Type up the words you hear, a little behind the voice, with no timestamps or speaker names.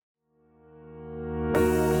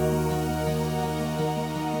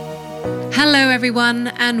Hello, everyone,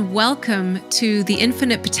 and welcome to the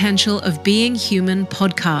Infinite Potential of Being Human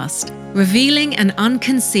podcast, revealing and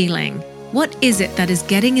unconcealing what is it that is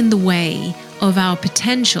getting in the way of our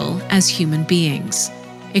potential as human beings,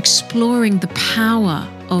 exploring the power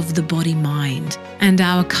of the body-mind and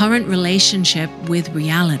our current relationship with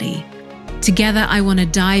reality. Together, I want to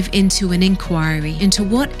dive into an inquiry into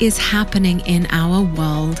what is happening in our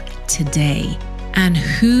world today and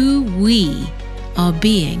who we are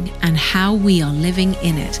being and how we are living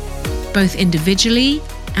in it, both individually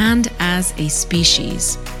and as a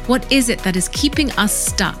species. What is it that is keeping us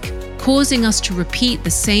stuck, causing us to repeat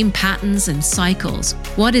the same patterns and cycles?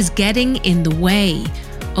 What is getting in the way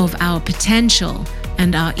of our potential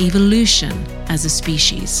and our evolution as a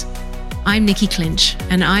species? I'm Nikki Clinch,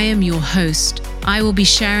 and I am your host. I will be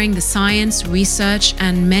sharing the science, research,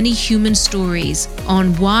 and many human stories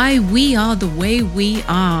on why we are the way we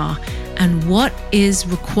are and what is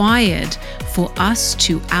required for us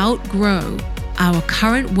to outgrow our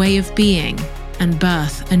current way of being and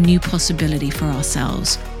birth a new possibility for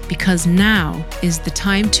ourselves. Because now is the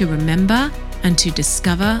time to remember and to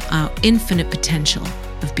discover our infinite potential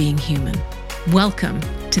of being human. Welcome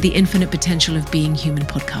to the Infinite Potential of Being Human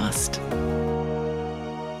podcast.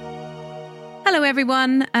 Hello,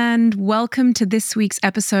 everyone, and welcome to this week's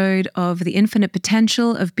episode of the Infinite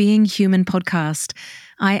Potential of Being Human podcast.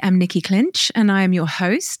 I am Nikki Clinch, and I am your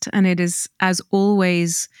host, and it is, as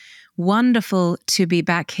always, wonderful to be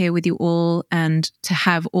back here with you all and to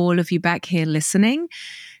have all of you back here listening.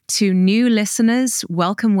 To new listeners,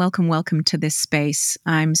 welcome, welcome, welcome to this space.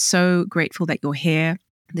 I'm so grateful that you're here.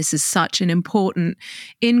 This is such an important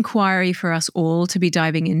inquiry for us all to be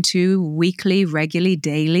diving into weekly, regularly,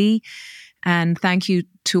 daily. And thank you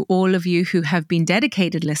to all of you who have been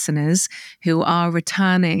dedicated listeners who are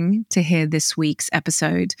returning to hear this week's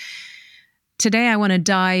episode. Today, I want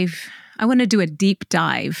to do a deep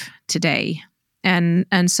dive today.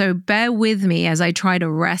 And so bear with me as I try to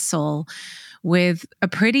wrestle with a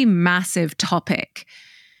pretty massive topic,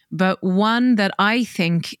 but one that I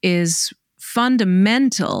think is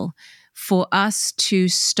fundamental for us to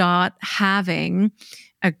start having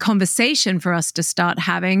a conversation, for us to start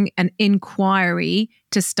having an inquiry,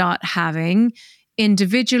 to start having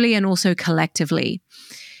individually and also collectively.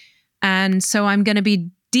 And so I'm going to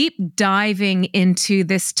be deep diving into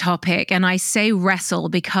this topic. And I say wrestle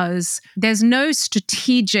because there's no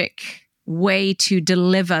strategic way to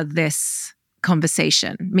deliver this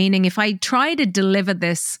conversation. Meaning if I try to deliver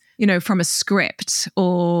this, from a script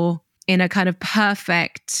or in a kind of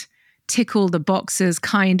perfect tickle the boxes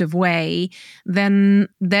kind of way, then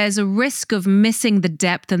there's a risk of missing the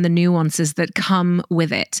depth and the nuances that come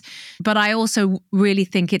with it. But I also really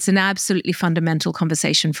think it's an absolutely fundamental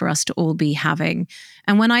conversation for us to all be having.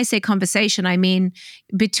 And when I say conversation, I mean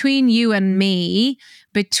between you and me,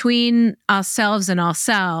 between ourselves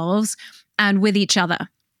and with each other.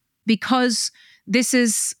 Because this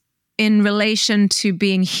is in relation to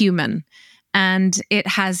being human, and it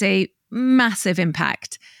has a massive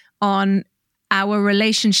impact on our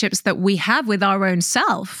relationships that we have with our own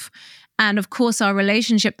self. And of course, our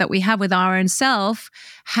relationship that we have with our own self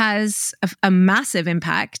has a massive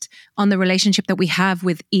impact on the relationship that we have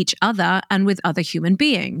with each other and with other human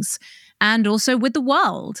beings, and also with the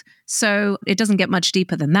world. So it doesn't get much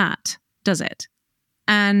deeper than that, does it?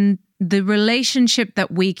 And the relationship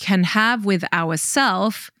that we can have with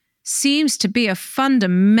ourself seems to be a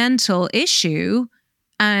fundamental issue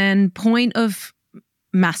and point of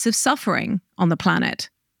massive suffering on the planet.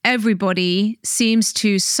 Everybody seems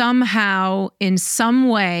to somehow, in some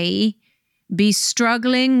way, be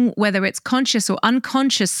struggling, whether it's conscious or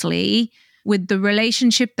unconsciously, with the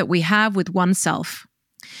relationship that we have with oneself,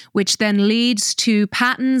 which then leads to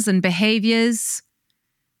patterns and behaviors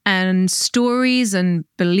and stories and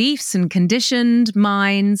beliefs and conditioned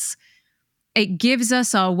minds. It gives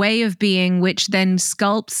us our way of being, which then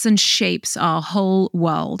sculpts and shapes our whole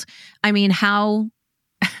world. I mean, how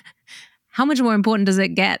much more important does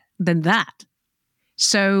it get than that?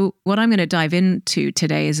 So what I'm going to dive into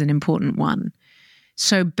today is an important one.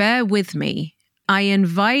 So bear with me. I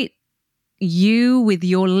invite you with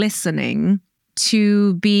your listening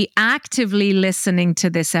to be actively listening to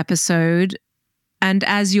this episode. And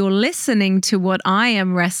as you're listening to what I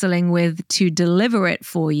am wrestling with to deliver it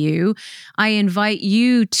for you, I invite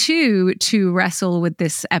you too to wrestle with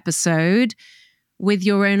this episode with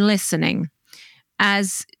your own listening.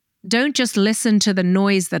 As don't just listen to the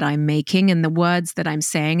noise that I'm making and the words that I'm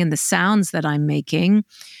saying and the sounds that I'm making.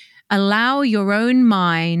 Allow your own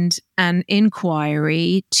mind and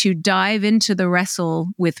inquiry to dive into the wrestle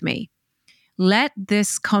with me. Let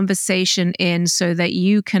this conversation in so that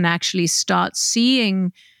you can actually start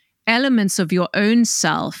seeing elements of your own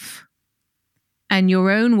self and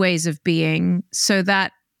your own ways of being, so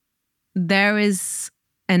that there is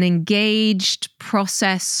an engaged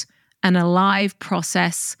process, an alive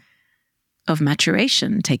process of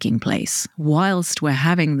maturation taking place whilst we're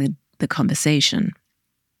having the conversation.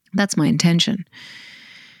 That's my intention.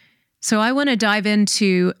 So I want to dive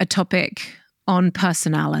into a topic on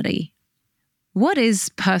personality. What is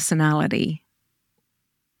personality?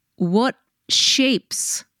 What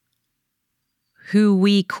shapes who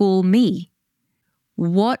we call me?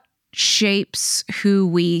 What shapes who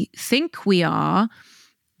we think we are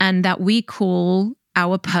and that we call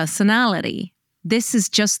our personality? This is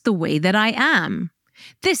just the way that I am.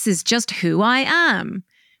 This is just who I am.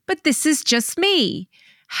 But this is just me.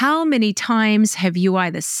 How many times have you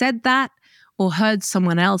either said that or heard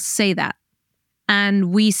someone else say that?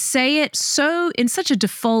 And we say it in such a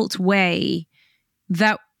default way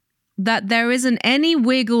that there isn't any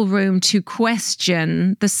wiggle room to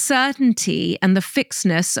question the certainty and the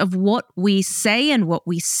fixedness of what we say and what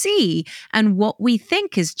we see and what we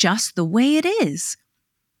think is just the way it is.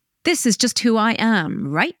 This is just who I am,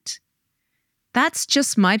 right? That's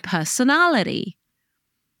just my personality.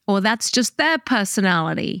 Or that's just their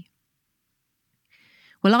personality.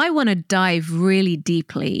 Well, I want to dive really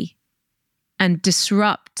deeply and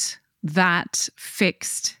disrupt that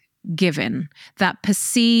fixed given, that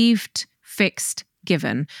perceived fixed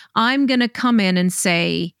given. I'm going to come in and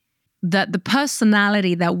say that the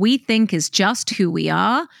personality that we think is just who we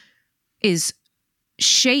are is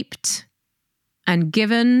shaped and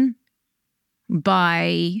given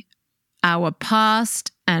by our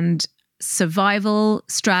past and survival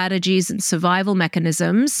strategies and survival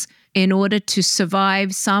mechanisms in order to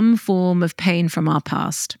survive some form of pain from our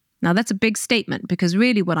past. Now, that's a big statement, because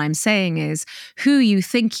really what I'm saying is who you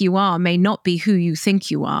think you are may not be who you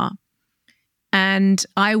think you are. And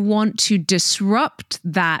I want to disrupt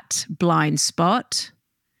that blind spot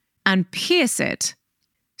and pierce it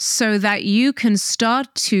so that you can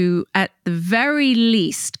start to, at the very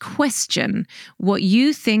least, question what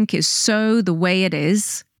you think is so the way it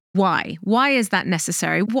is. Why? Why is that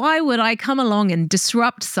necessary? Why would I come along and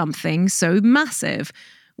disrupt something so massive?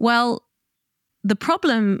 Well, the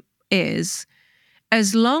problem is,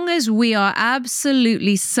 as long as we are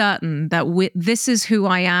absolutely certain that this is who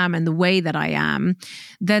I am and the way that I am,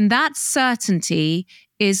 then that certainty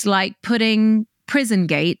is like putting prison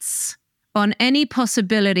gates on any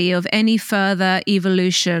possibility of any further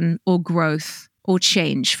evolution or growth or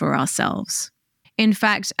change for ourselves. In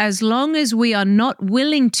fact, as long as we are not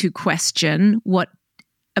willing to question what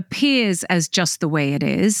appears as just the way it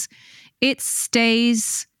is, it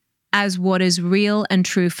stays as what is real and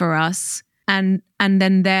true for us. And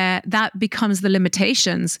then that becomes the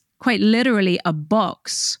limitations, quite literally a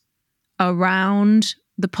box around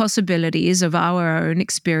the possibilities of our own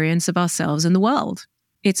experience of ourselves in the world.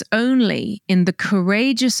 It's only in the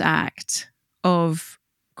courageous act of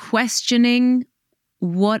questioning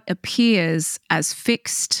what appears as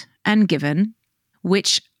fixed and given,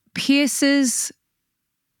 which pierces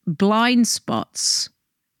blind spots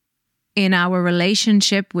in our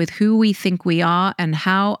relationship with who we think we are and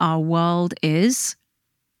how our world is.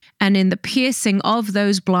 And in the piercing of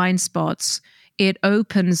those blind spots, it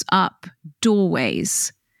opens up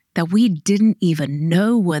doorways that we didn't even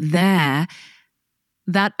know were there,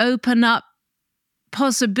 that open up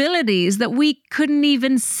possibilities that we couldn't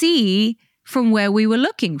even see from where we were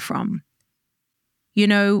looking from. You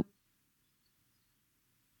know,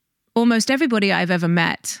 almost everybody I've ever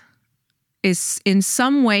met is in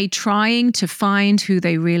some way trying to find who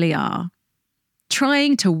they really are,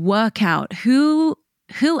 trying to work out who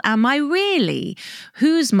am I really?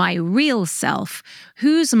 Who's my real self?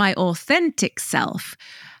 Who's my authentic self?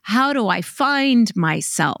 How do I find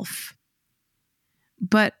myself?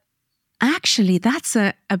 But actually, that's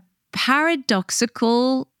a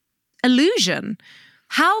paradoxical illusion.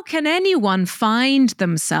 How can anyone find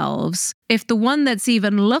themselves if the one that's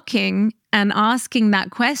even looking and asking that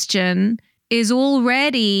question is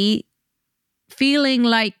already feeling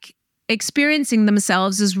like experiencing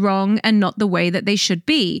themselves as wrong and not the way that they should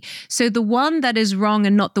be? So the one that is wrong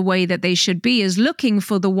and not the way that they should be is looking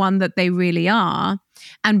for the one that they really are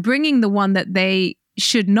and bringing the one that they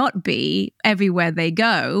should not be everywhere they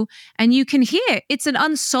go. And you can hear it's an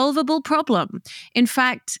unsolvable problem. In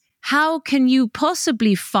fact, how can you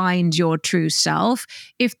possibly find your true self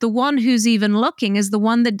if the one who's even looking is the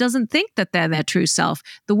one that doesn't think that they're their true self,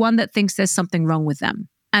 the one that thinks there's something wrong with them?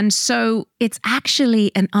 And so it's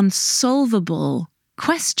actually an unsolvable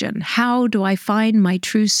question. How do I find my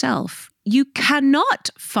true self? you cannot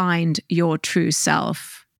find your true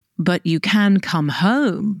self, but you can come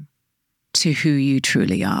home to who you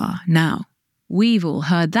truly are. Now, we've all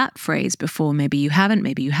heard that phrase before. Maybe you haven't,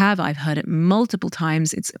 maybe you have. I've heard it multiple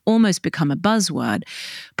times. It's almost become a buzzword.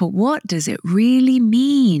 But what does it really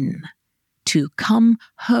mean to come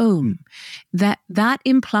home? That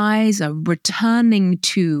implies a returning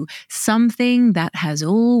to something that has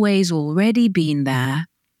always already been there,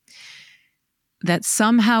 that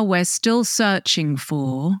somehow we're still searching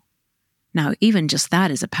for. Now, even just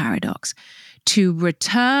that is a paradox. To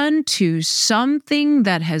return to something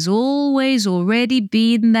that has always already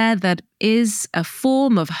been there, that is a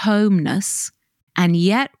form of homeness, and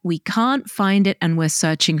yet we can't find it and we're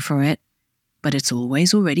searching for it, but it's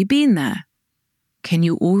always already been there. Can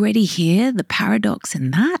you already hear the paradox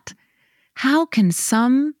in that? How can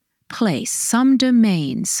some place, some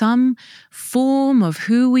domain, some form of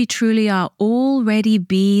who we truly are already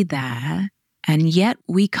be there, and yet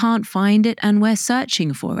we can't find it and we're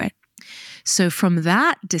searching for it? So from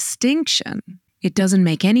that distinction, it doesn't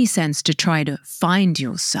make any sense to try to find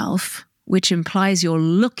yourself, which implies you're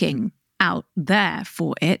looking out there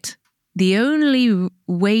for it. The only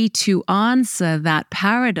way to answer that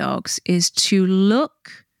paradox is to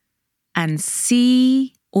look and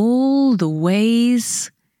see all the ways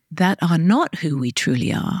that are not who we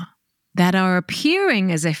truly are, that are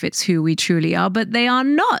appearing as if it's who we truly are, but they are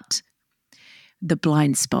not. The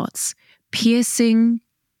blind spots, piercing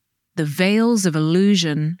the veils of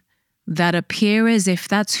illusion that appear as if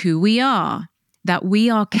that's who we are, that we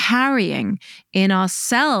are carrying in our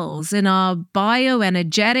cells, in our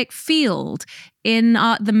bioenergetic field, in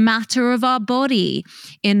the matter of our body,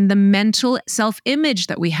 in the mental self-image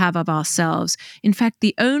that we have of ourselves. In fact,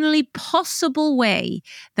 the only possible way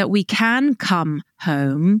that we can come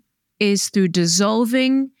home is through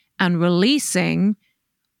dissolving and releasing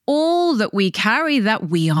all that we carry that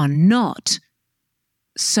we are not.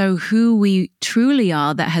 So who we truly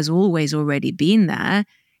are, that has always already been there,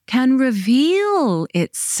 can reveal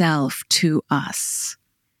itself to us,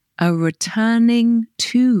 a returning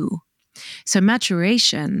to. So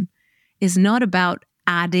maturation is not about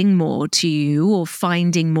adding more to you or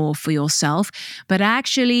finding more for yourself, but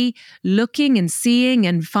actually looking and seeing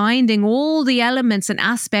and finding all the elements and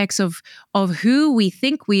aspects of who we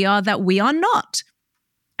think we are that we are not,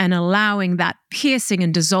 and allowing that piercing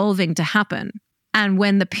and dissolving to happen. And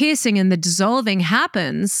when the piercing and the dissolving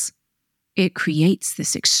happens, it creates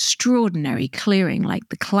this extraordinary clearing, like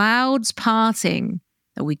the clouds parting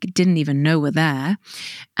that we didn't even know were there.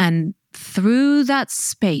 And through that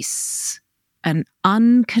space, an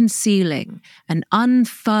unconcealing, an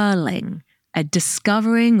unfurling, a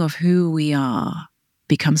discovering of who we are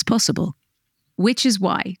becomes possible. Which is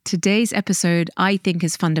why today's episode, I think,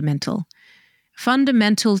 is fundamental.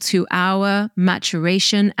 Fundamental to our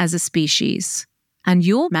maturation as a species and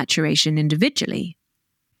your maturation individually.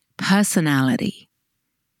 Personality.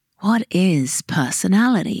 What is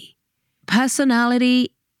personality?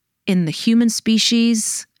 Personality in the human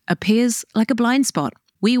species appears like a blind spot.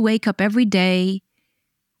 We wake up every day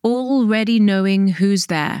already knowing who's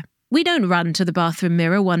there. We don't run to the bathroom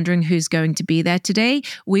mirror wondering who's going to be there today.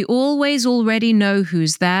 We always already know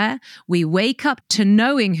who's there. We wake up to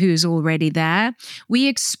knowing who's already there. We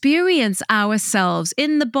experience ourselves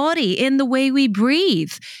in the body, in the way we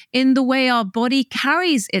breathe, in the way our body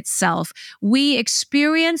carries itself. We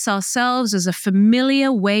experience ourselves as a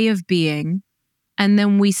familiar way of being, and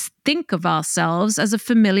then we think of ourselves as a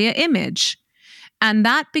familiar image. And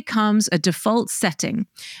that becomes a default setting,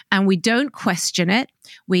 and we don't question it.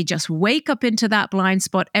 We just wake up into that blind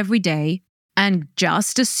spot every day and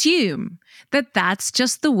just assume that that's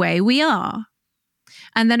just the way we are.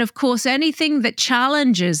 And then, of course, anything that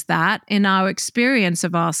challenges that in our experience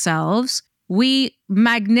of ourselves, we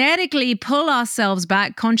magnetically pull ourselves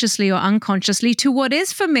back consciously or unconsciously to what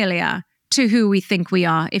is familiar, to who we think we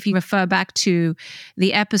are. If you refer back to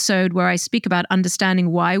the episode where I speak about understanding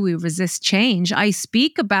why we resist change, I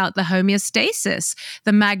speak about the homeostasis,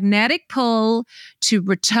 the magnetic pull to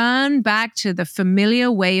return back to the familiar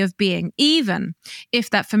way of being, even if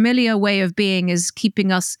that familiar way of being is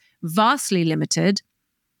keeping us vastly limited,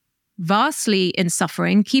 vastly in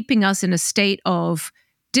suffering, keeping us in a state of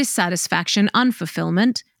dissatisfaction,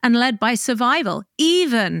 unfulfillment, and led by survival.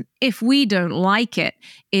 Even if we don't like it,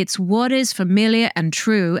 it's what is familiar and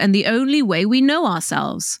true and the only way we know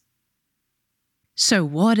ourselves. So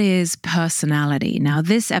what is personality? Now,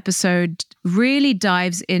 this episode really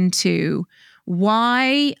dives into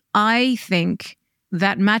why I think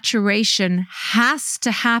that maturation has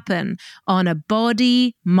to happen on a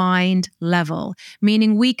body-mind level,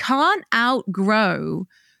 meaning we can't outgrow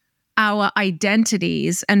our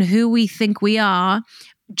identities and who we think we are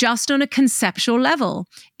just on a conceptual level.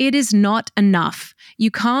 It is not enough. You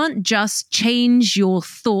can't just change your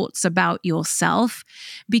thoughts about yourself,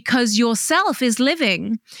 because yourself is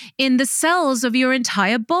living in the cells of your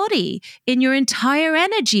entire body, in your entire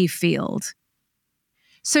energy field.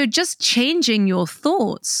 So just changing your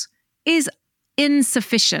thoughts is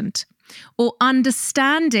insufficient, or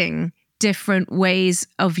understanding different ways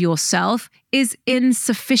of yourself is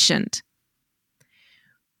insufficient.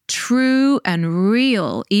 True and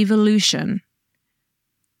real evolution,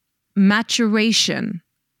 maturation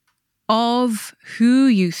of who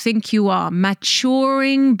you think you are,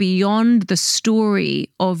 maturing beyond the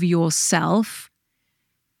story of yourself,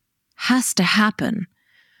 has to happen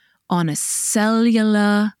on a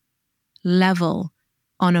cellular level,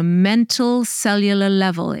 on a mental cellular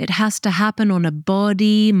level. It has to happen on a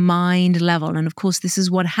body-mind level. And of course, this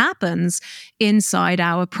is what happens inside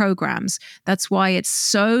our programs. That's why it's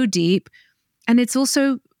so deep. And it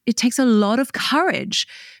takes a lot of courage,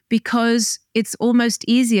 because it's almost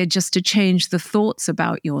easier just to change the thoughts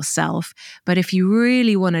about yourself. But if you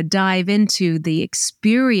really want to dive into the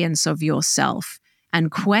experience of yourself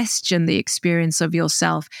and question the experience of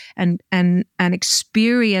yourself and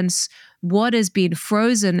experience what has been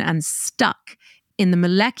frozen and stuck in the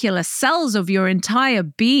molecular cells of your entire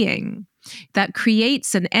being that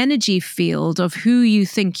creates an energy field of who you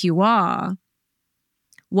think you are,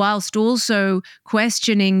 whilst also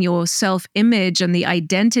questioning your self-image and the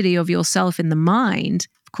identity of yourself in the mind.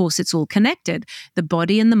 Of course, it's all connected. The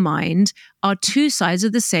body and the mind are two sides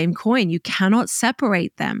of the same coin. You cannot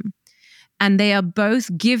separate them. And they are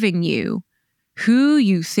both giving you who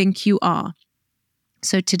you think you are.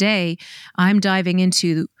 So today, I'm diving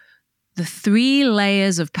into the 3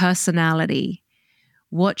 layers of personality,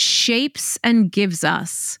 what shapes and gives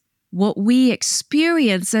us what we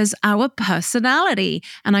experience as our personality.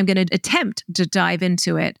 And I'm going to attempt to dive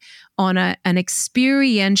into it on an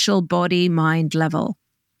experiential body-mind level.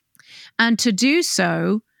 And to do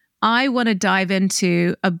so, I want to dive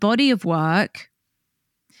into a body of work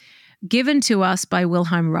given to us by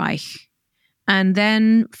Wilhelm Reich, and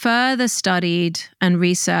then further studied and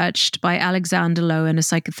researched by Alexander Lowen, a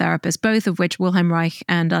psychotherapist, both of which, Wilhelm Reich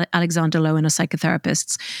and Alexander Lowen, are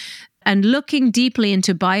psychotherapists, and looking deeply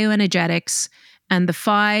into bioenergetics and the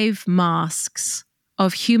 5 masks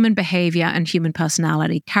of human behavior and human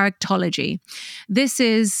personality, characterology. This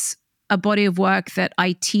is a body of work that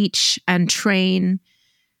I teach and train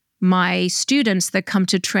my students that come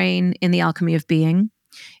to train in the Alchemy of Being.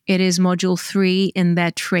 It is module 3 in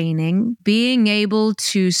their training, being able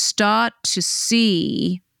to start to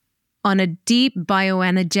see on a deep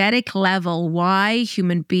bioenergetic level why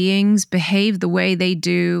human beings behave the way they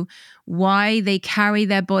do, why they carry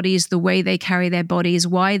their bodies the way they carry their bodies,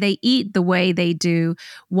 why they eat the way they do,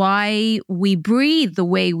 why we breathe the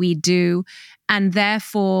way we do, and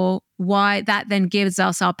therefore why that then gives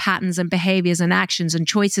us our patterns and behaviors and actions and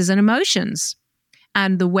choices and emotions,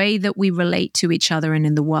 and the way that we relate to each other and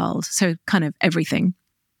in the world. So kind of everything,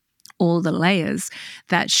 all the layers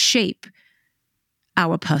that shape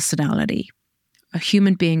our personality, a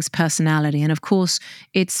human being's personality. And of course,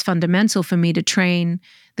 it's fundamental for me to train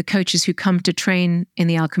the coaches who come to train in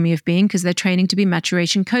the Alchemy of Being, because they're training to be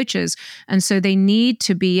maturation coaches. And so they need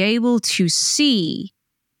to be able to see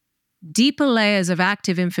deeper layers of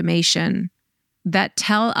active information that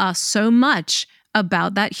tell us so much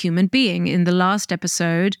about that human being. In the last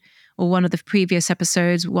episode, or one of the previous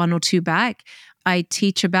episodes, 1 or 2 back, I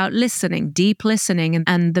teach about listening, deep listening,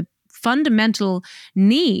 and the fundamental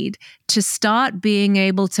need to start being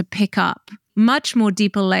able to pick up much more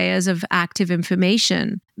deeper layers of active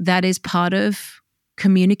information that is part of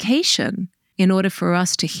communication in order for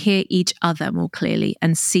us to hear each other more clearly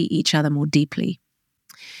and see each other more deeply.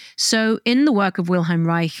 So in the work of Wilhelm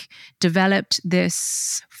Reich, developed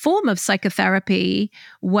this form of psychotherapy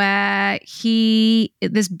where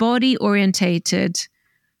this body-orientated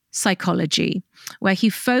psychology, where he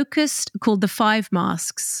focused, called the 5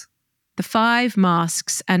 masks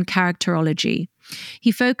and characterology.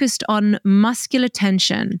 He focused on muscular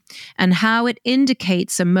tension and how it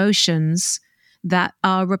indicates emotions that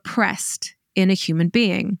are repressed in a human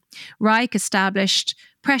being. Reich established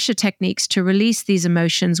pressure techniques to release these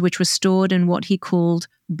emotions, which were stored in what he called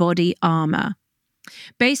body armor.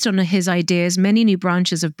 Based on his ideas, many new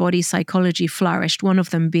branches of body psychology flourished, one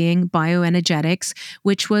of them being bioenergetics,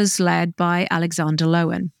 which was led by Alexander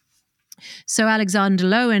Lowen. So Alexander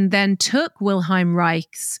Lowen then took Wilhelm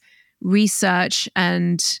Reich's research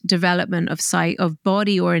and development of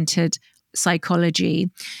body-oriented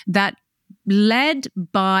psychology that led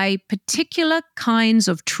by particular kinds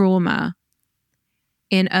of trauma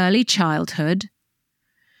in early childhood,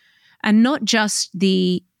 and not just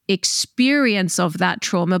the experience of that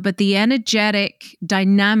trauma, but the energetic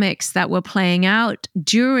dynamics that were playing out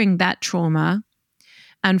during that trauma.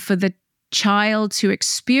 And for the child to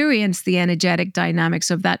experience the energetic dynamics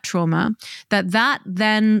of that trauma, that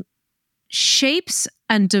then shapes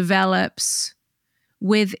and develops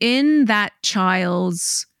within that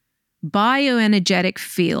child's bioenergetic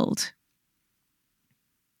field,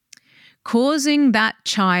 causing that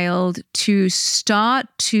child to start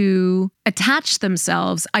to attach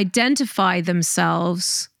themselves, identify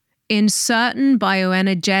themselves in certain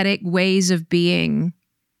bioenergetic ways of being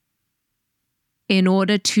in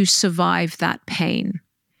order to survive that pain.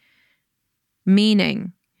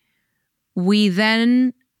 Meaning, we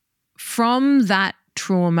then, from that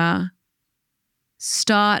trauma,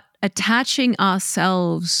 start attaching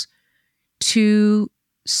ourselves to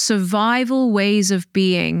survival ways of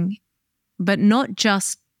being, but not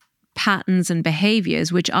just patterns and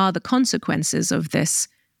behaviors, which are the consequences of this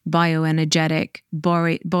bioenergetic,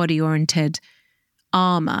 body-oriented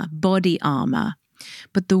body armor.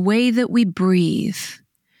 But the way that we breathe,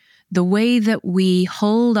 the way that we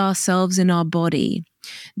hold ourselves in our body,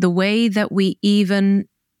 the way that we even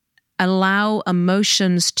allow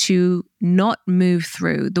emotions to not move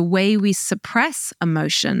through, the way we suppress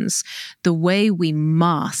emotions, the way we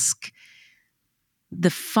mask, the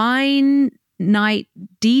finite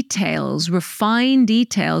details, refined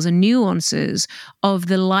details and nuances of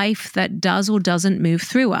the life that does or doesn't move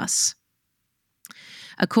through us.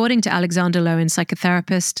 According to Alexander Lowen,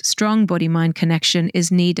 psychotherapist, strong body-mind connection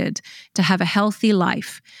is needed to have a healthy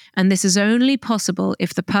life, and this is only possible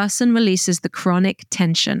if the person releases the chronic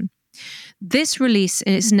tension. This release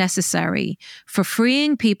is necessary for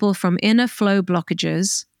freeing people from inner flow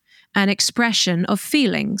blockages and expression of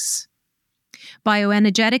feelings.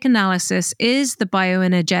 Bioenergetic analysis is the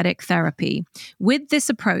bioenergetic therapy. With this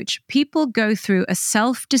approach, people go through a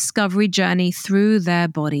self-discovery journey through their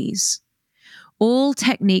bodies. All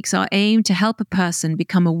techniques are aimed to help a person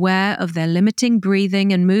become aware of their limiting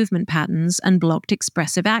breathing and movement patterns and blocked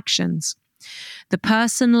expressive actions. The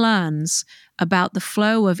person learns about the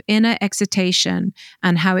flow of inner excitation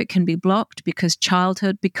and how it can be blocked because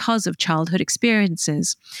of childhood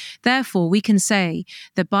experiences. Therefore, we can say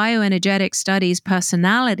that bioenergetics studies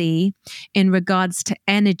personality in regards to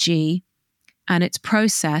energy and its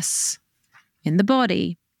process in the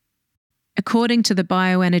body. According to the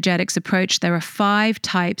bioenergetics approach, there are 5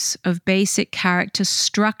 types of basic character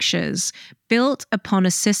structures built upon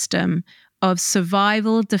a system of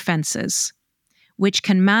survival defenses, which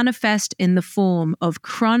can manifest in the form of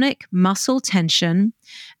chronic muscle tension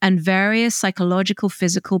and various psychological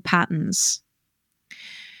physical patterns.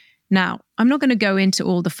 Now, I'm not going to go into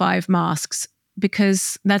all the 5 masks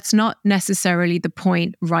because that's not necessarily the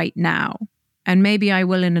point right now, and maybe I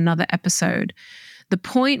will in another episode. The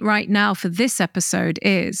point right now for this episode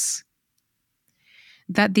is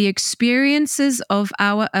that the experiences of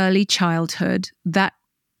our early childhood that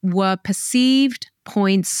were perceived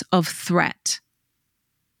points of threat,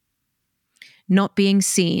 not being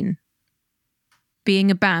seen, being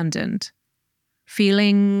abandoned,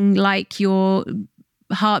 feeling like you're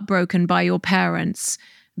heartbroken by your parents,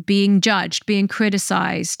 being judged, being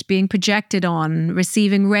criticized, being projected on,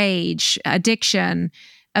 receiving rage, addiction,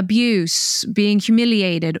 abuse, being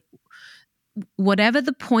humiliated, whatever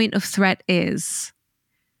the point of threat is,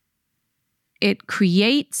 it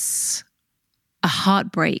creates a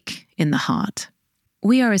heartbreak in the heart.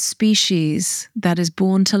 We are a species that is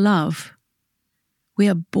born to love. We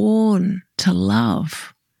are born to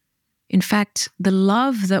love. In fact, the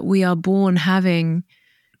love that we are born having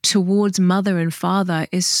towards mother and father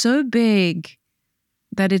is so big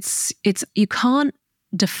that it's you can't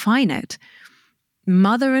define it.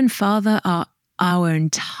 Mother and father are our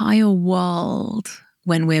entire world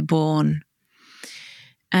when we're born.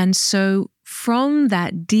 And so from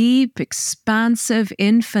that deep, expansive,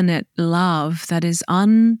 infinite love that is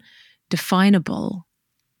undefinable,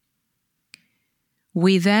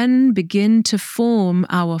 we then begin to form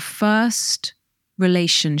our first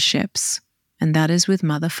relationships, and that is with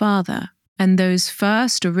mother-father. And those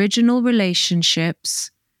first original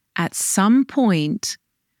relationships at some point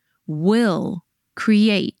will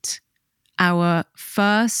create our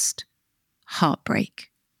first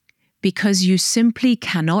heartbreak, because you simply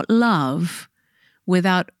cannot love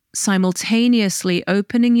without simultaneously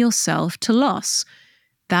opening yourself to loss.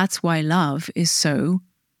 That's why love is so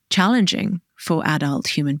challenging for adult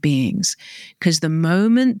human beings. Because the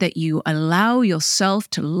moment that you allow yourself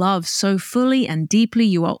to love so fully and deeply,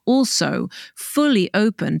 you are also fully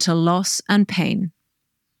open to loss and pain.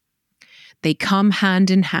 They come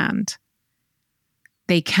hand in hand.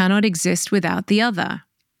 They cannot exist without the other.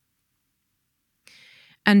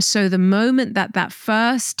 And so the moment that that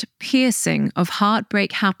first piercing of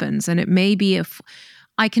heartbreak happens, and it may be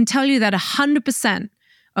I can tell you that 100%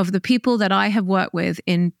 of the people that I have worked with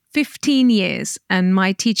in 15 years, and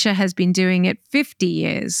my teacher has been doing it 50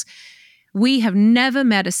 years, we have never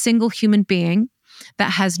met a single human being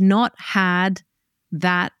that has not had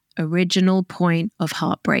that original point of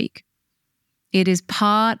heartbreak. It is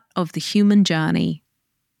part of the human journey.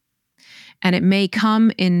 And it may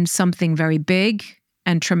come in something very big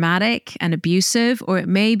and traumatic and abusive, or it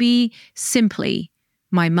may be simply,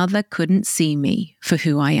 my mother couldn't see me for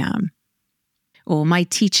who I am. Or my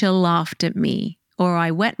teacher laughed at me. Or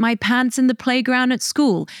I wet my pants in the playground at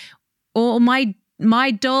school. Or my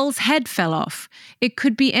doll's head fell off. It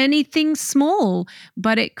could be anything small,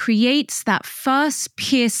 but it creates that first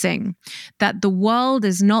piercing that the world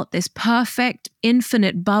is not this perfect,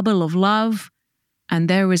 infinite bubble of love, and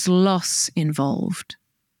there is loss involved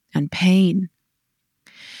and pain.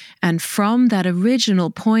 And from that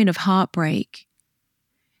original point of heartbreak,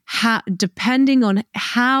 depending on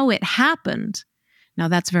how it happened, now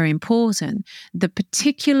that's very important, the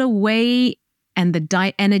particular way and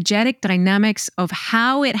the energetic dynamics of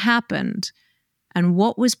how it happened and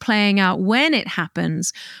what was playing out when it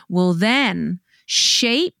happens will then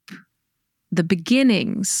shape the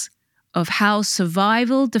beginnings of how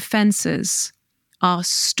survival defenses are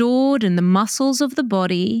stored in the muscles of the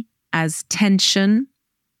body as tension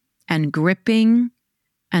and gripping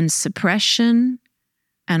and suppression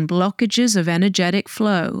and blockages of energetic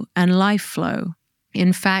flow and life flow.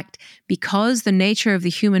 In fact, because the nature of the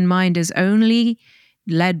human mind is only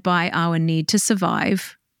led by our need to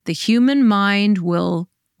survive, the human mind will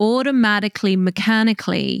automatically,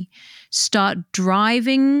 mechanically start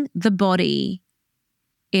driving the body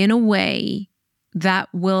in a way that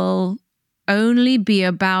will only be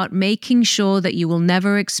about making sure that you will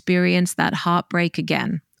never experience that heartbreak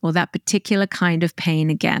again or that particular kind of pain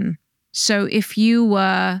again. So if you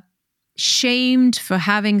were shamed for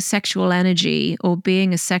having sexual energy or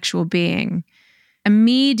being a sexual being,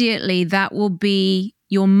 immediately that will be,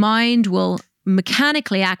 your mind will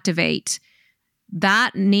mechanically activate.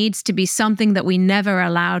 That needs to be something that we never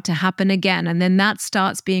allow to happen again. And then that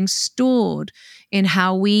starts being stored in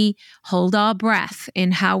how we hold our breath,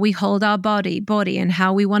 in how we hold our body, and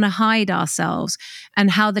how we want to hide ourselves,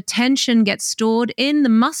 and how the tension gets stored in the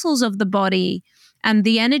muscles of the body and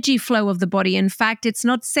the energy flow of the body. In fact, it's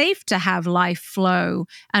not safe to have life flow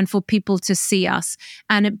and for people to see us.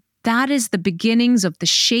 And that is the beginnings of the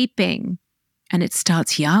shaping. And it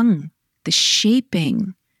starts young, the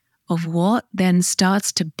shaping of what then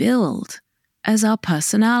starts to build as our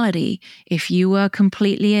personality. If you were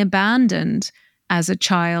completely abandoned as a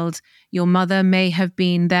child, your mother may have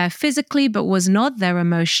been there physically, but was not there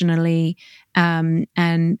emotionally, and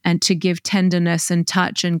to give tenderness and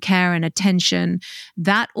touch and care and attention.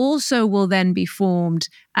 That also will then be formed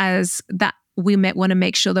as that we want to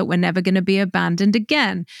make sure that we're never going to be abandoned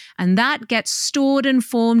again. And that gets stored and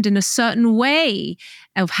formed in a certain way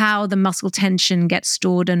of how the muscle tension gets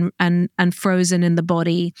stored and frozen in the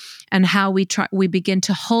body, and how we begin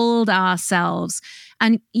to hold ourselves.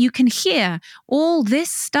 And you can hear all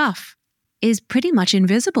this stuff is pretty much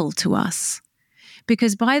invisible to us,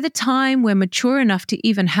 because by the time we're mature enough to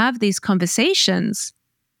even have these conversations,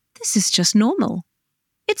 this is just normal.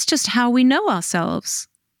 It's just how we know ourselves.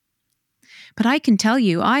 But I can tell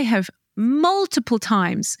you, I have multiple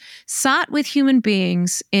times sat with human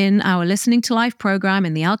beings in our Listening to Life program,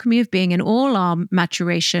 in the Alchemy of Being, in all our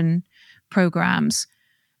maturation programs.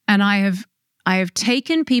 And I have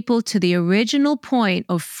taken people to the original point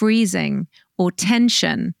of freezing or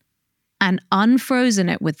tension and unfrozen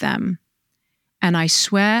it with them. And I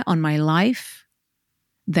swear on my life,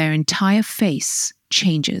 their entire face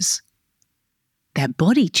changes. Their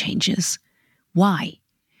body changes. Why?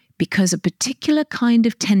 Because a particular kind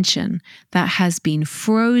of tension that has been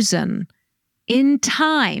frozen in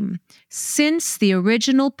time since the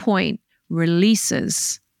original point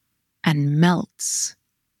releases and melts,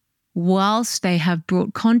 whilst they have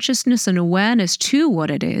brought consciousness and awareness to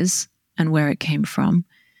what it is and where it came from.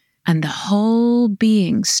 And the whole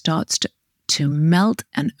being starts to melt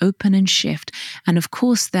and open and shift. And of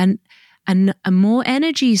course, then more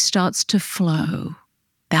energy starts to flow.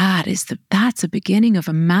 That's a beginning of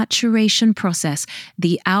a maturation process,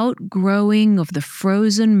 the outgrowing of the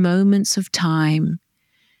frozen moments of time,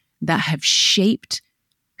 that have shaped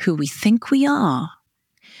who we think we are.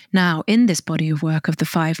 Now, in this body of work of the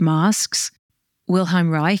 5 masks, Wilhelm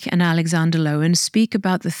Reich and Alexander Lowen speak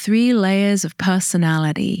about the 3 layers of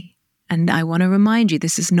personality. And I want to remind you,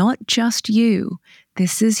 this is not just you.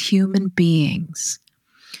 This is human beings.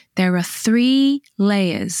 There are 3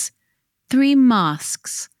 layers, 3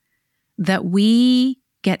 masks that we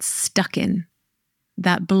get stuck in,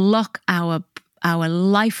 that block our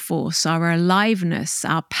life force, our aliveness,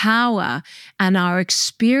 our power, and our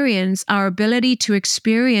experience, our ability to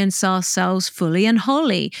experience ourselves fully and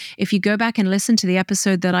wholly. If you go back and listen to the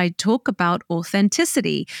episode that I talk about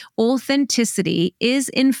authenticity, authenticity is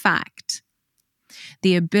in fact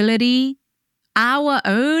the ability, our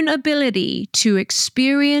own ability to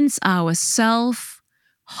experience ourself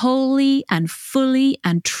wholly and fully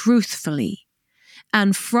and truthfully.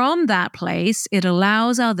 And from that place, it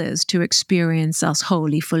allows others to experience us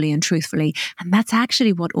wholly, fully, and truthfully. And that's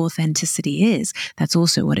actually what authenticity is. That's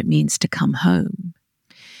also what it means to come home.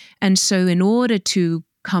 And so in order to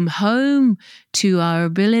come home to our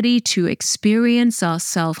ability to experience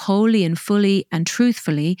ourselves wholly and fully and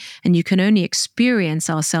truthfully, and you can only experience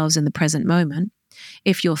ourselves in the present moment.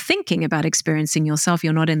 If you're thinking about experiencing yourself,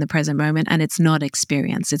 you're not in the present moment, and it's not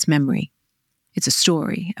experience, it's memory. It's a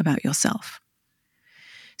story about yourself.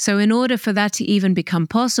 So in order for that to even become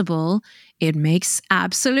possible, it makes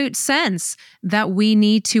absolute sense that we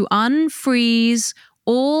need to unfreeze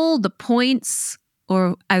all the points,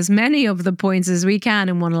 or as many of the points as we can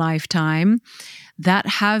in one lifetime, that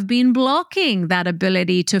have been blocking that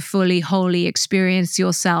ability to fully, wholly experience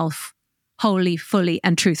yourself wholly, fully,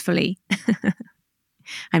 and truthfully.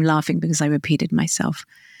 I'm laughing because I repeated myself.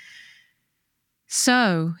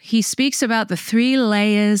 So he speaks about the 3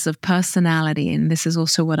 layers of personality, and this is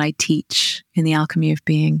also what I teach in the Alchemy of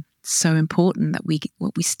Being. It's so important that we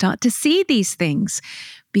start to see these things,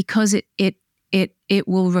 because it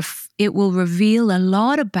will reveal a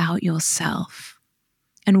lot about yourself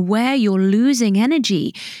and where you're losing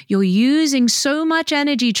energy. You're using so much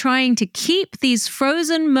energy trying to keep these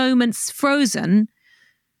frozen moments frozen,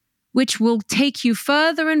 which will take you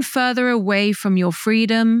further and further away from your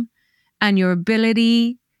freedom and your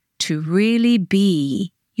ability to really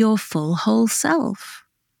be your full whole self,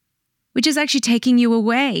 which is actually taking you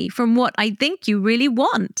away from what I think you really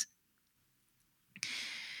want.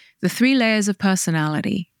 The 3 layers of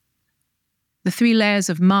personality, the 3 layers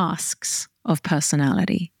of masks of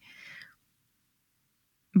personality.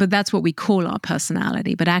 But that's what we call our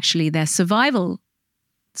personality, but actually they're survival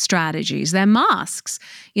strategies, they're masks.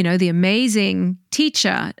 You know, the amazing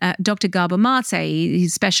teacher, Dr. Gabor Mate, he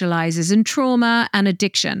specializes in trauma and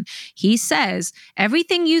addiction. He says,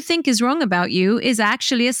 everything you think is wrong about you is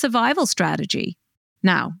actually a survival strategy.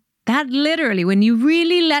 Now, that literally, when you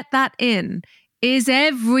really let that in, is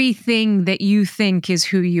everything that you think is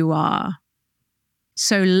who you are.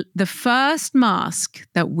 So the first mask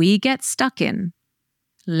that we get stuck in,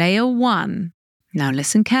 layer 1, now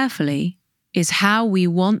listen carefully, is how we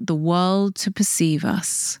want the world to perceive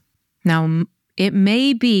us. Now, it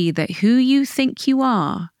may be that who you think you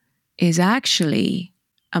are is actually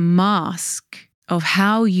a mask of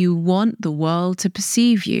how you want the world to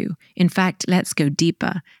perceive you. In fact, let's go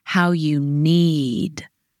deeper, how you need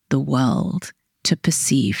the world to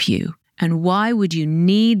perceive you. And why would you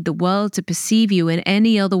need the world to perceive you in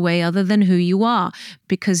any other way other than who you are?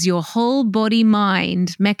 Because your whole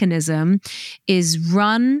body-mind mechanism is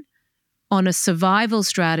run on a survival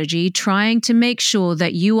strategy, trying to make sure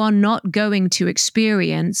that you are not going to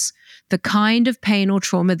experience the kind of pain or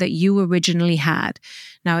trauma that you originally had.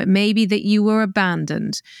 Now, it may be that you were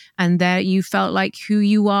abandoned and that you felt like who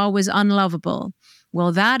you are was unlovable.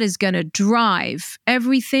 Well, that is going to drive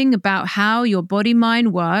everything about how your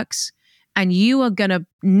body-mind works, and you are going to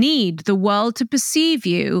need the world to perceive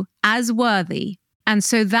you as worthy. And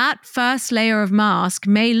so that first layer of mask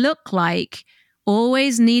may look like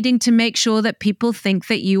always needing to make sure that people think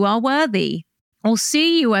that you are worthy or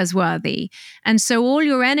see you as worthy. And so all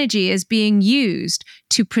your energy is being used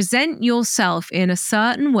to present yourself in a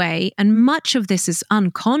certain way. And much of this is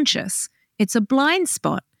unconscious. It's a blind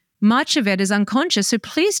spot. Much of it is unconscious. So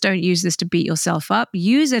please don't use this to beat yourself up.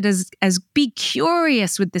 Use it as be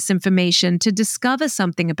curious with this information to discover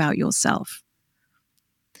something about yourself.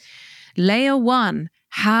 Layer 1,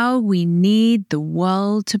 how we need the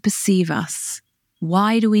world to perceive us.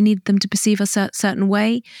 Why do we need them to perceive us a certain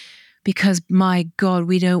way? Because, my God,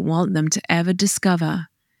 we don't want them to ever discover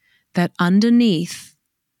that underneath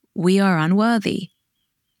we are unworthy.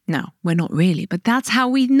 No, we're not really, but that's how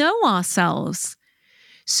we know ourselves.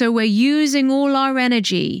 So we're using all our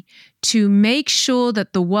energy to make sure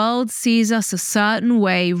that the world sees us a certain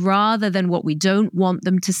way rather than what we don't want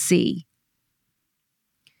them to see.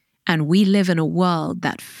 And we live in a world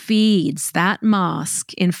that feeds that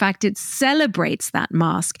mask. In fact, it celebrates that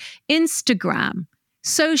mask. Instagram,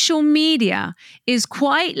 social media is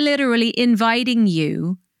quite literally inviting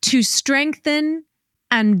you to strengthen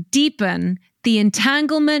and deepen the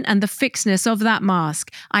entanglement and the fixedness of that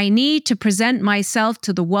mask. I need to present myself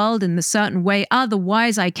to the world in a certain way.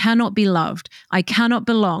 Otherwise, I cannot be loved. I cannot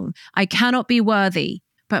belong. I cannot be worthy.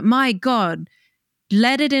 But my God,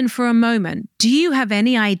 let it in for a moment. Do you have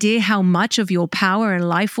any idea how much of your power and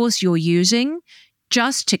life force you're using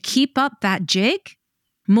just to keep up that jig?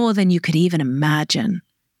 More than you could even imagine.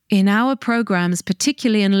 In our programs,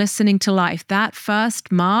 particularly in Listening to Life, that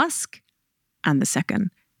first mask and the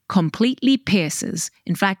second completely pierces.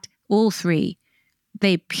 In fact, all three,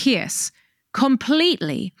 they pierce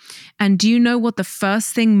completely. And do you know what the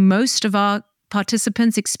first thing most of our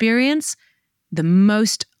participants experience? The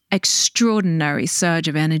most extraordinary surge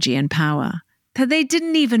of energy and power that they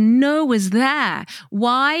didn't even know was there.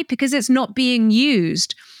 Why? Because it's not being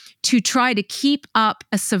used to try to keep up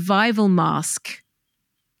a survival mask.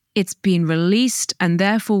 It's been released, and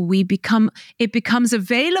therefore it becomes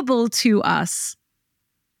available to us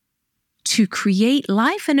to create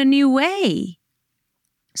life in a new way.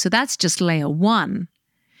 So that's just layer one.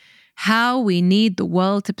 How we need the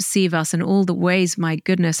world to perceive us in all the ways, my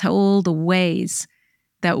goodness, all the ways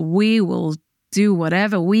that we will do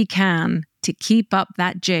whatever we can to keep up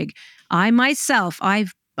that jig. I myself, I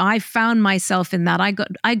found myself in that.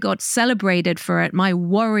 I got celebrated for it, my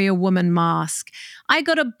warrior woman mask. I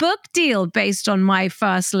got a book deal based on my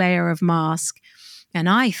first layer of mask. And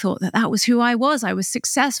I thought that was who I was. I was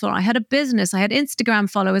successful. I had a business. I had Instagram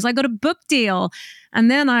followers. I got a book deal. And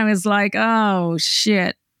then I was like, oh,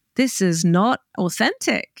 shit, this is not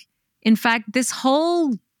authentic. In fact, this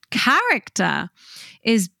whole character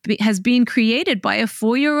has been created by a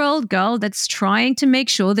 4-year-old girl that's trying to make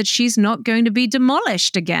sure that she's not going to be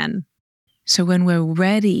demolished again. So when we're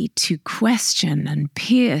ready to question and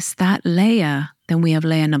pierce that layer, then we have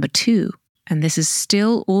layer number 2. And this is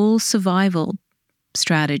still all survival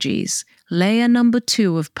strategies. Layer number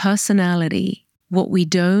 2 of personality, what we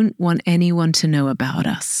don't want anyone to know about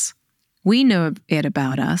us. We know it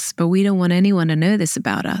about us, but we don't want anyone to know this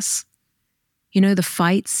about us. You know, the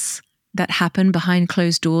fights that happen behind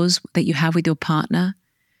closed doors that you have with your partner,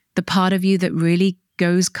 the part of you that really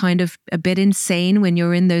goes kind of a bit insane when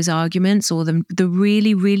you're in those arguments, or the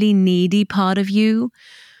really, really needy part of you,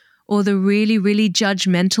 or the really, really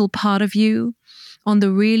judgmental part of you, on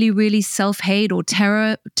the really, really self-hate or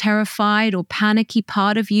terrified or panicky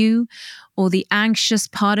part of you, or the anxious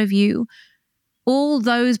part of you, all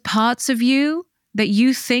those parts of you that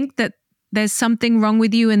you think that there's something wrong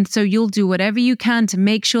with you, and so you'll do whatever you can to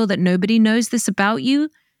make sure that nobody knows this about you.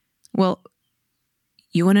 Well,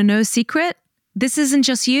 you want to know a secret? This isn't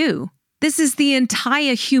just you. This is the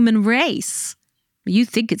entire human race. You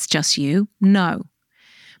think it's just you. No.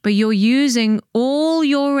 But you're using all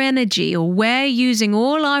your energy, or we're using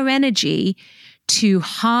all our energy to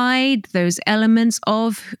hide those elements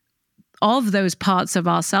of those parts of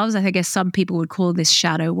ourselves. I guess some people would call this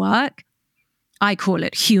shadow work. I call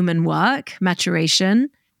it human work, maturation.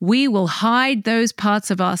 We will hide those parts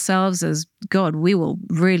of ourselves as God. We will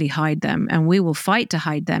really hide them, and we will fight to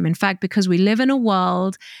hide them. In fact, because we live in a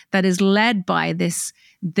world that is led by this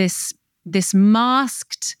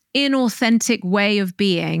masked, inauthentic way of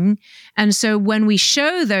being. And so when we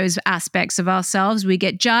show those aspects of ourselves, we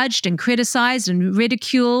get judged and criticized and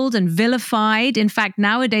ridiculed and vilified. In fact,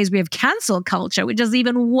 nowadays we have cancel culture, which is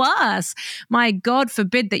even worse. My God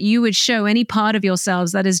forbid that you would show any part of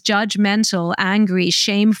yourselves that is judgmental, angry,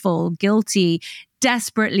 shameful, guilty,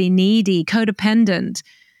 desperately needy, codependent.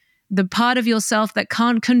 The part of yourself that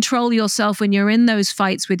can't control yourself when you're in those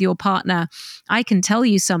fights with your partner. I can tell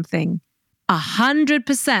you something.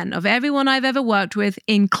 100% of everyone I've ever worked with,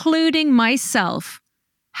 including myself,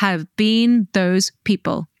 have been those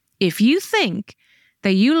people. If you think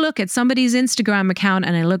that you look at somebody's Instagram account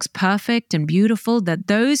and it looks perfect and beautiful, that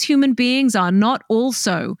those human beings are not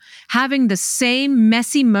also having the same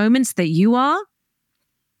messy moments that you are,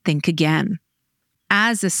 think again.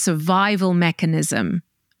 As a survival mechanism,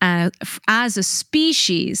 as a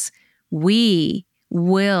species, we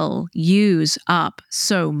will use up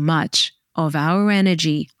so much of our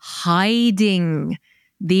energy hiding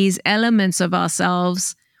these elements of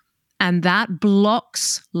ourselves, and that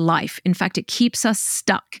blocks life. In fact, it keeps us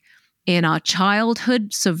stuck in our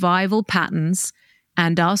childhood survival patterns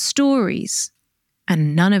and our stories,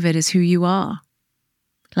 and none of it is who you are.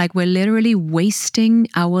 Like we're literally wasting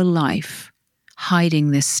our life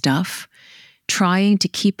hiding this stuff, trying to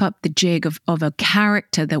keep up the jig of a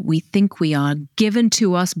character that we think we are, given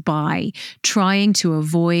to us by trying to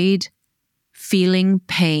avoid feeling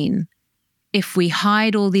pain. If we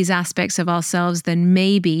hide all these aspects of ourselves, then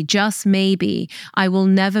maybe, just maybe, I will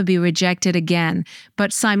never be rejected again.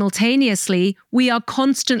 But simultaneously, we are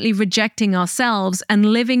constantly rejecting ourselves and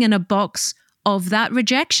living in a box of that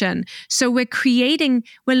rejection. So we're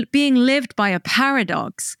being lived by a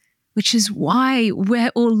paradox, which is why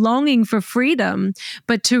we're all longing for freedom.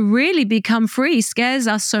 But to really become free scares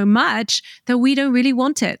us so much that we don't really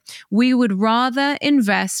want it. We would rather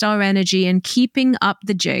invest our energy in keeping up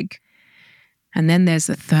the jig. And then there's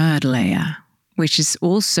the third layer, which is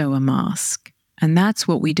also a mask. And that's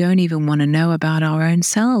what we don't even want to know about our own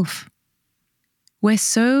self. We're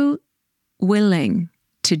so willing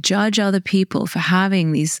to judge other people for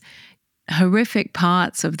having these horrific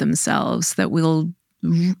parts of themselves that will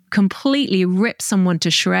completely rip someone to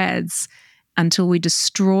shreds until we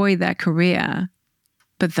destroy their career.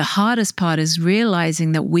 But the hardest part is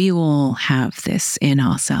realizing that we all have this in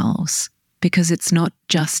ourselves, because it's not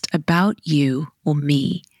just about you or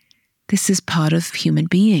me. This is part of human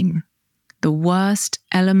being. The worst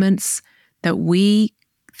elements that we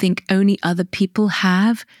think only other people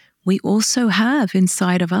have, we also have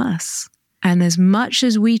inside of us. And as much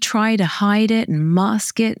as we try to hide it and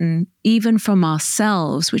mask it, and even from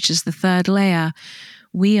ourselves, which is the third layer,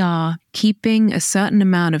 we are keeping a certain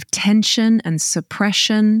amount of tension and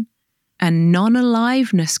suppression and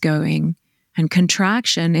non-aliveness going and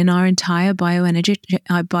contraction in our entire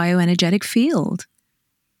bioenergetic field.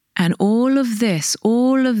 And all of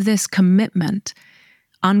this commitment,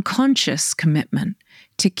 unconscious commitment,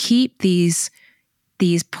 to keep these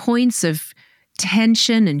points of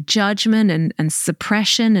tension and judgment and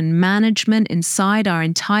suppression and management inside our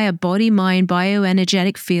entire body-mind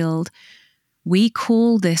bioenergetic field, we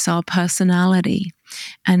call this our personality.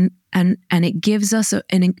 And it gives us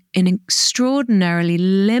an extraordinarily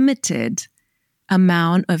limited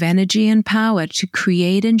amount of energy and power to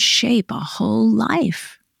create and shape our whole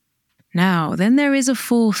life. Now, then there is a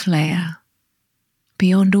fourth layer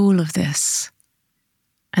beyond all of this.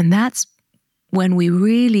 And that's when we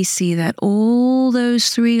really see that all those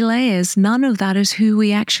three layers, none of that is who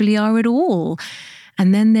we actually are at all.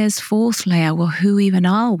 And then there's fourth layer, well, who even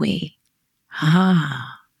are we?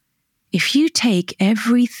 If you take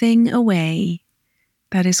everything away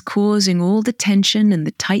that is causing all the tension and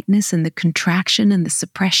the tightness and the contraction and the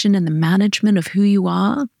suppression and the management of who you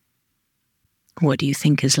are, what do you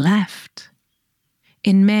think is left?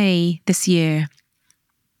 In May this year,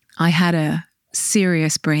 I had a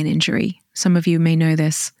serious brain injury. Some of you may know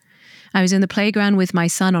this. I was in the playground with my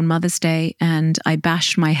son on Mother's Day and I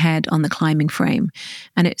bashed my head on the climbing frame.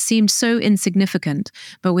 And it seemed so insignificant,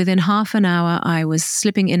 but within half an hour, I was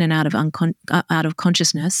slipping in and out of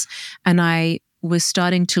consciousness, and I was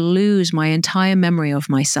starting to lose my entire memory of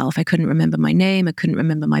myself. I couldn't remember my name. I couldn't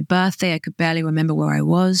remember my birthday. I could barely remember where I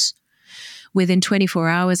was. Within 24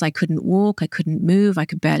 hours, I couldn't walk. I couldn't move. I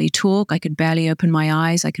could barely talk. I could barely open my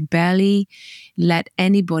eyes. I could barely let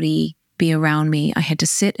anybody be around me. I had to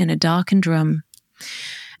sit in a darkened room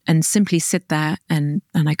and simply sit there, and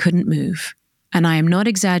I couldn't move. And I am not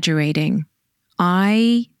exaggerating.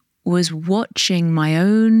 I was watching my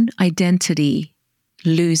own identity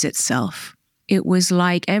lose itself. It was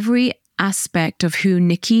like every aspect of who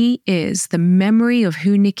Nikki is, the memory of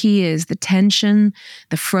who Nikki is, the tension,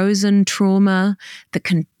 the frozen trauma,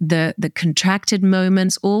 the contracted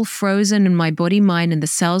moments, all frozen in my body, mind, and the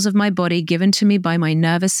cells of my body given to me by my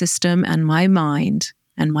nervous system and my mind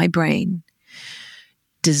and my brain,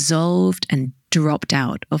 dissolved and dropped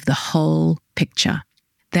out of the whole picture.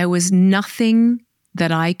 There was nothing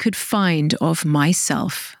that I could find of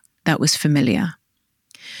myself that was familiar.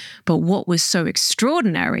 But what was so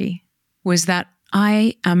extraordinary was that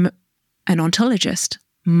I am an ontologist.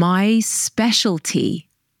 My specialty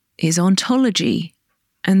is ontology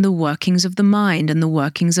and the workings of the mind and the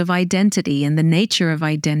workings of identity and the nature of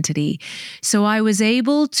identity. So I was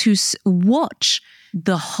able to watch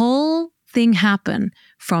the whole thing happen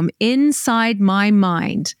from inside my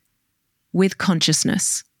mind with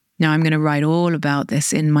consciousness. Now I'm going to write all about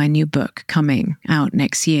this in my new book coming out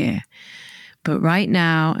next year. But right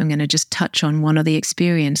now, I'm going to just touch on one of the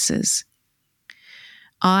experiences.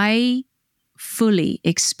 I fully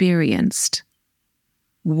experienced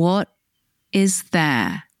what is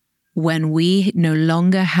there when we no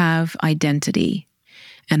longer have identity.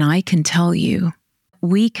 And I can tell you,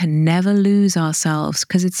 we can never lose ourselves,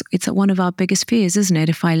 because it's one of our biggest fears, isn't it?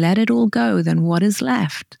 If I let it all go, then what is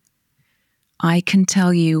left? I can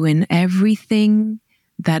tell you when everything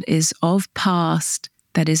that is of past,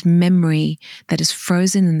 that is memory, that is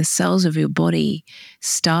frozen in the cells of your body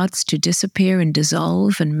starts to disappear and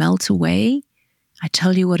dissolve and melt away, I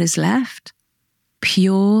tell you what is left: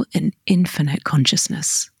 pure and infinite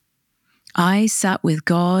consciousness. I sat with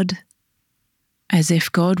God as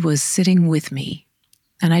if God was sitting with me.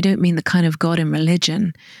 And I don't mean the kind of God in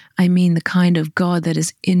religion. I mean the kind of God that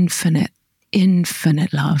is infinite,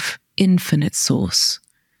 infinite love, infinite source.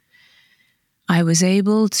 I was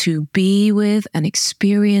able to be with and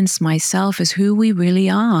experience myself as who we really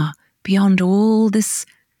are, beyond all this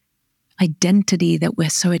identity that we're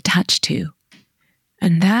so attached to.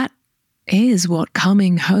 And that is what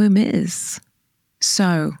coming home is.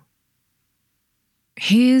 So,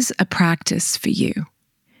 here's a practice for you.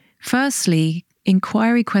 Firstly,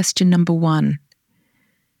 inquiry question number 1.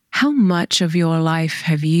 How much of your life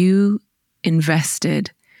have you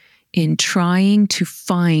invested in trying to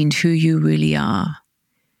find who you really are?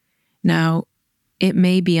 Now, it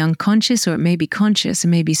may be unconscious or it may be conscious. It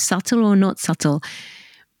may be subtle or not subtle.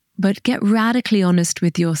 But get radically honest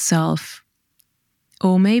with yourself.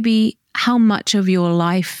 Or maybe how much of your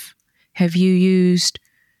life have you used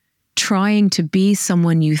trying to be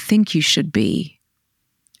someone you think you should be,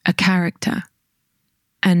 a character?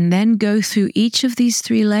 And then go through each of these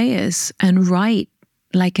 3 layers and write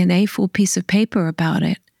like an A4 piece of paper about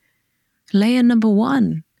it. Layer number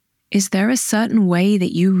 1, is there a certain way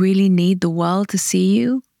that you really need the world to see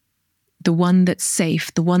you? The one that's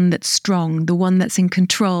safe, the one that's strong, the one that's in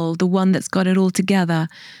control, the one that's got it all together,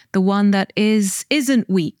 the one that isn't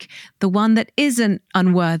weak, the one that isn't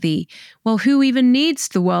unworthy. Well, who even needs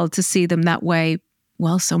the world to see them that way?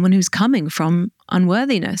 Well, someone who's coming from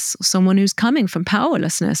unworthiness, or someone who's coming from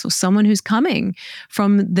powerlessness, or someone who's coming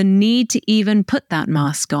from the need to even put that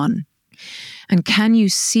mask on. And can you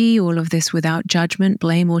see all of this without judgment,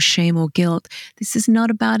 blame, or shame, or guilt? This is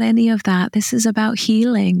not about any of that. This is about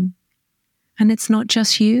healing. And it's not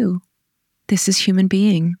just you. This is human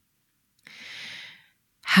being.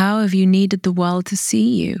 How have you needed the world to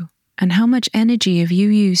see you? And how much energy have you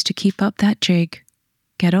used to keep up that jig?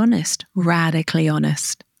 Get honest, radically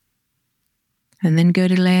honest. And then go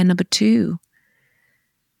to layer number 2.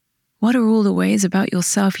 What are all the ways about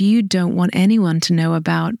yourself you don't want anyone to know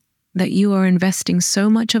about, that you are investing so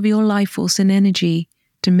much of your life force and energy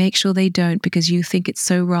to make sure they don't because you think it's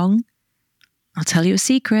so wrong? I'll tell you a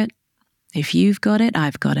secret. If you've got it,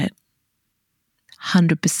 I've got it.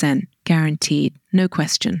 100% guaranteed, no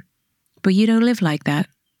question. But you don't live like that.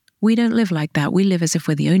 We don't live like that. We live as if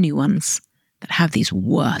we're the only ones that have these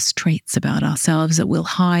worst traits about ourselves that we'll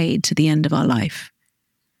hide to the end of our life.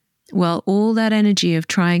 Well, all that energy of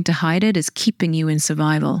trying to hide it is keeping you in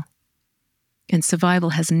survival. And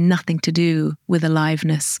survival has nothing to do with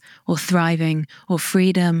aliveness or thriving or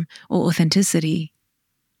freedom or authenticity.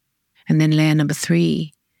 And then layer number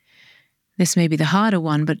 3. This may be the harder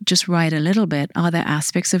one, but just write a little bit. Are there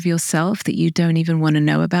aspects of yourself that you don't even want to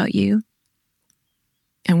know about you?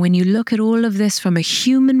 And when you look at all of this from a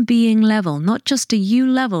human being level, not just a you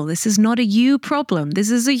level, this is not a you problem. This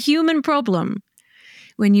is a human problem.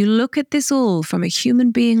 When you look at this all from a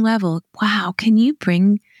human being level, wow, can you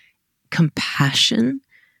bring compassion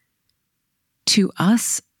to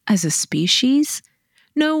us as a species?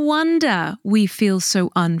 No wonder we feel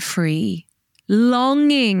so unfree,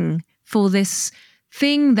 longing for this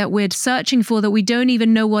thing that we're searching for that we don't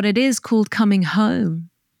even know what it is, called coming home,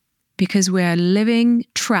 because we're living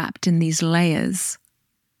trapped in these layers.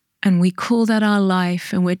 And we call that our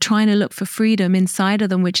life, and we're trying to look for freedom inside of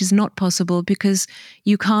them, which is not possible because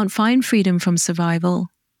you can't find freedom from survival.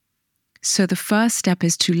 So the first step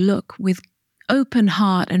is to look with open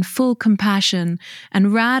heart and full compassion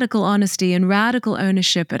and radical honesty and radical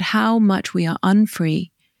ownership at how much we are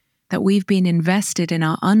unfree, that we've been invested in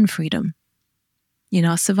our unfreedom, in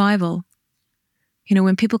our survival. You know,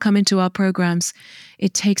 when people come into our programs,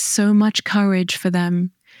 it takes so much courage for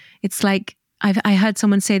them. It's like, I heard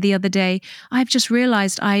someone say the other day, I've just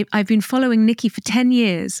realized I've been following Nikki for 10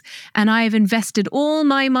 years and I've invested all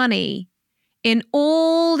my money in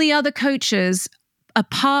all the other coaches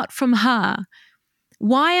apart from her.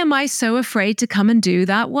 Why am I so afraid to come and do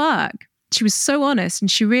that work? She was so honest,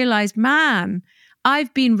 and she realized, man,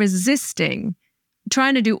 I've been resisting,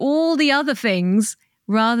 trying to do all the other things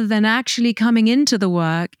rather than actually coming into the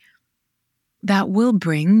work that will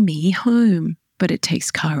bring me home. But it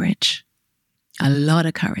takes courage, a lot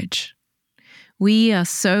of courage. We are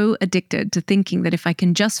so addicted to thinking that if I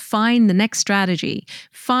can just find the next strategy,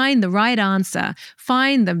 find the right answer,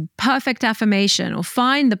 find the perfect affirmation, or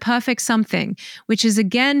find the perfect something, which is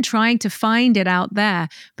again trying to find it out there.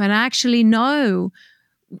 But actually, no,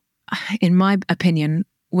 in my opinion,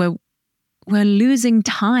 we're losing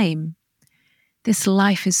time. This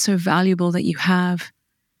life is so valuable that you have.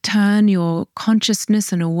 Turn your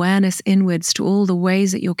consciousness and awareness inwards to all the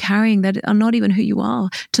ways that you're carrying that are not even who you are,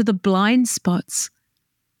 to the blind spots.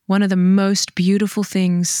 One of the most beautiful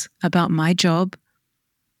things about my job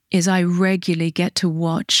is I regularly get to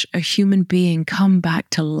watch a human being come back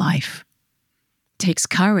to life. It takes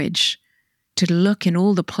courage to look in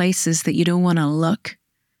all the places that you don't want to look.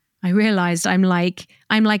 I realized I'm like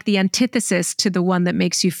the antithesis to the one that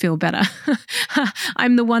makes you feel better.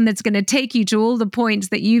 I'm the one that's going to take you to all the points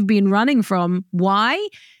that you've been running from. Why?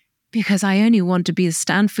 Because I only want to be a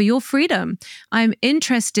stand for your freedom. I'm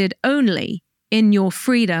interested only in your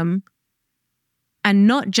freedom and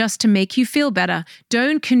not just to make you feel better.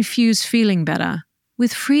 Don't confuse feeling better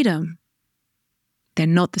with freedom. They're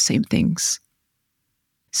not the same things.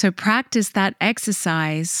 So practice that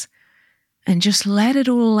exercise and just let it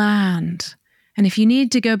all land. And if you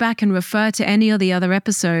need to go back and refer to any of the other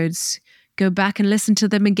episodes, go back and listen to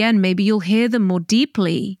them again. Maybe you'll hear them more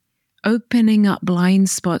deeply, opening up blind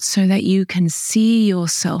spots so that you can see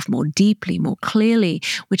yourself more deeply, more clearly,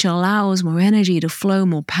 which allows more energy to flow,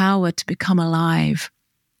 more power to become alive.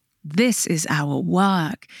 This is our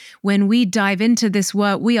work. When we dive into this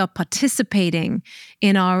work, we are participating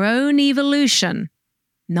in our own evolution,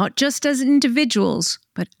 not just as individuals,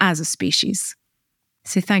 but as a species.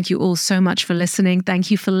 So thank you all so much for listening. Thank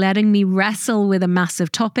you for letting me wrestle with a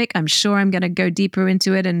massive topic. I'm sure I'm going to go deeper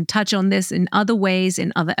into it and touch on this in other ways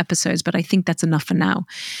in other episodes, but I think that's enough for now.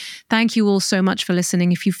 Thank you all so much for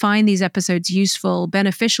listening. If you find these episodes useful,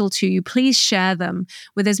 beneficial to you, please share them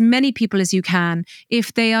with as many people as you can.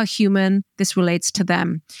 If they are human, this relates to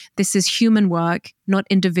them. This is human work, not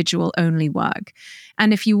individual only work.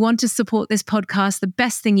 And if you want to support this podcast, the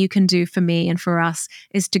best thing you can do for me and for us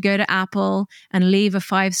is to go to Apple and leave a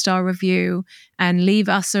 5-star review and leave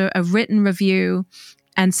us a written review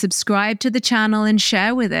and subscribe to the channel and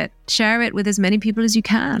share it with as many people as you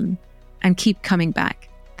can and keep coming back.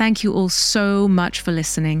 Thank you all so much for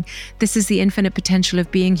listening. This is the Infinite Potential of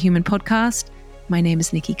Being Human podcast. My name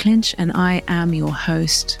is Nikki Clinch and I am your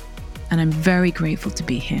host. And I'm very grateful to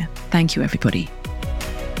be here. Thank you, everybody.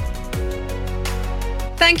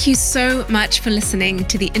 Thank you so much for listening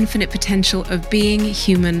to the Infinite Potential of Being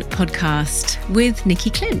Human podcast with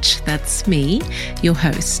Nikki Clinch. That's me, your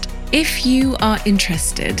host. If you are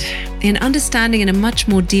interested in understanding in a much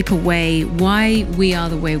more deeper way why we are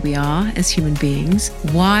the way we are as human beings,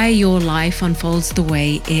 why your life unfolds the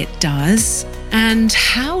way it does, and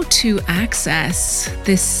how to access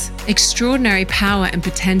this extraordinary power and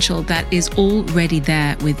potential that is already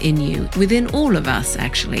there within you, within all of us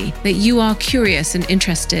actually, that you are curious and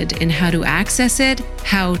interested in how to access it,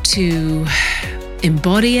 how to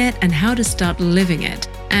embody it, and how to start living it.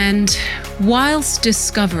 And whilst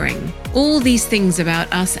discovering all these things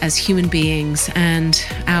about us as human beings and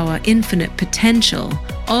our infinite potential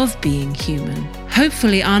of being human,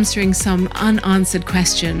 hopefully answering some unanswered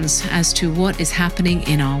questions as to what is happening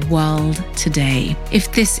in our world today.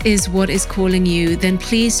 If this is what is calling you, then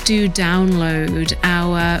please do download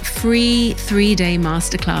our free 3-day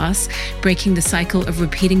masterclass, Breaking the Cycle of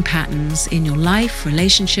Repeating Patterns in Your Life,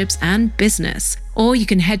 Relationships, and Business. Or you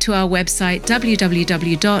can head to our website,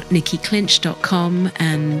 www.nikkiclinch.com,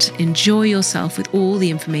 and enjoy yourself with all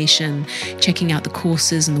the information, checking out the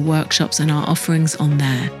courses and the workshops and our offerings on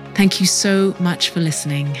there. Thank you so much for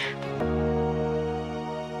listening.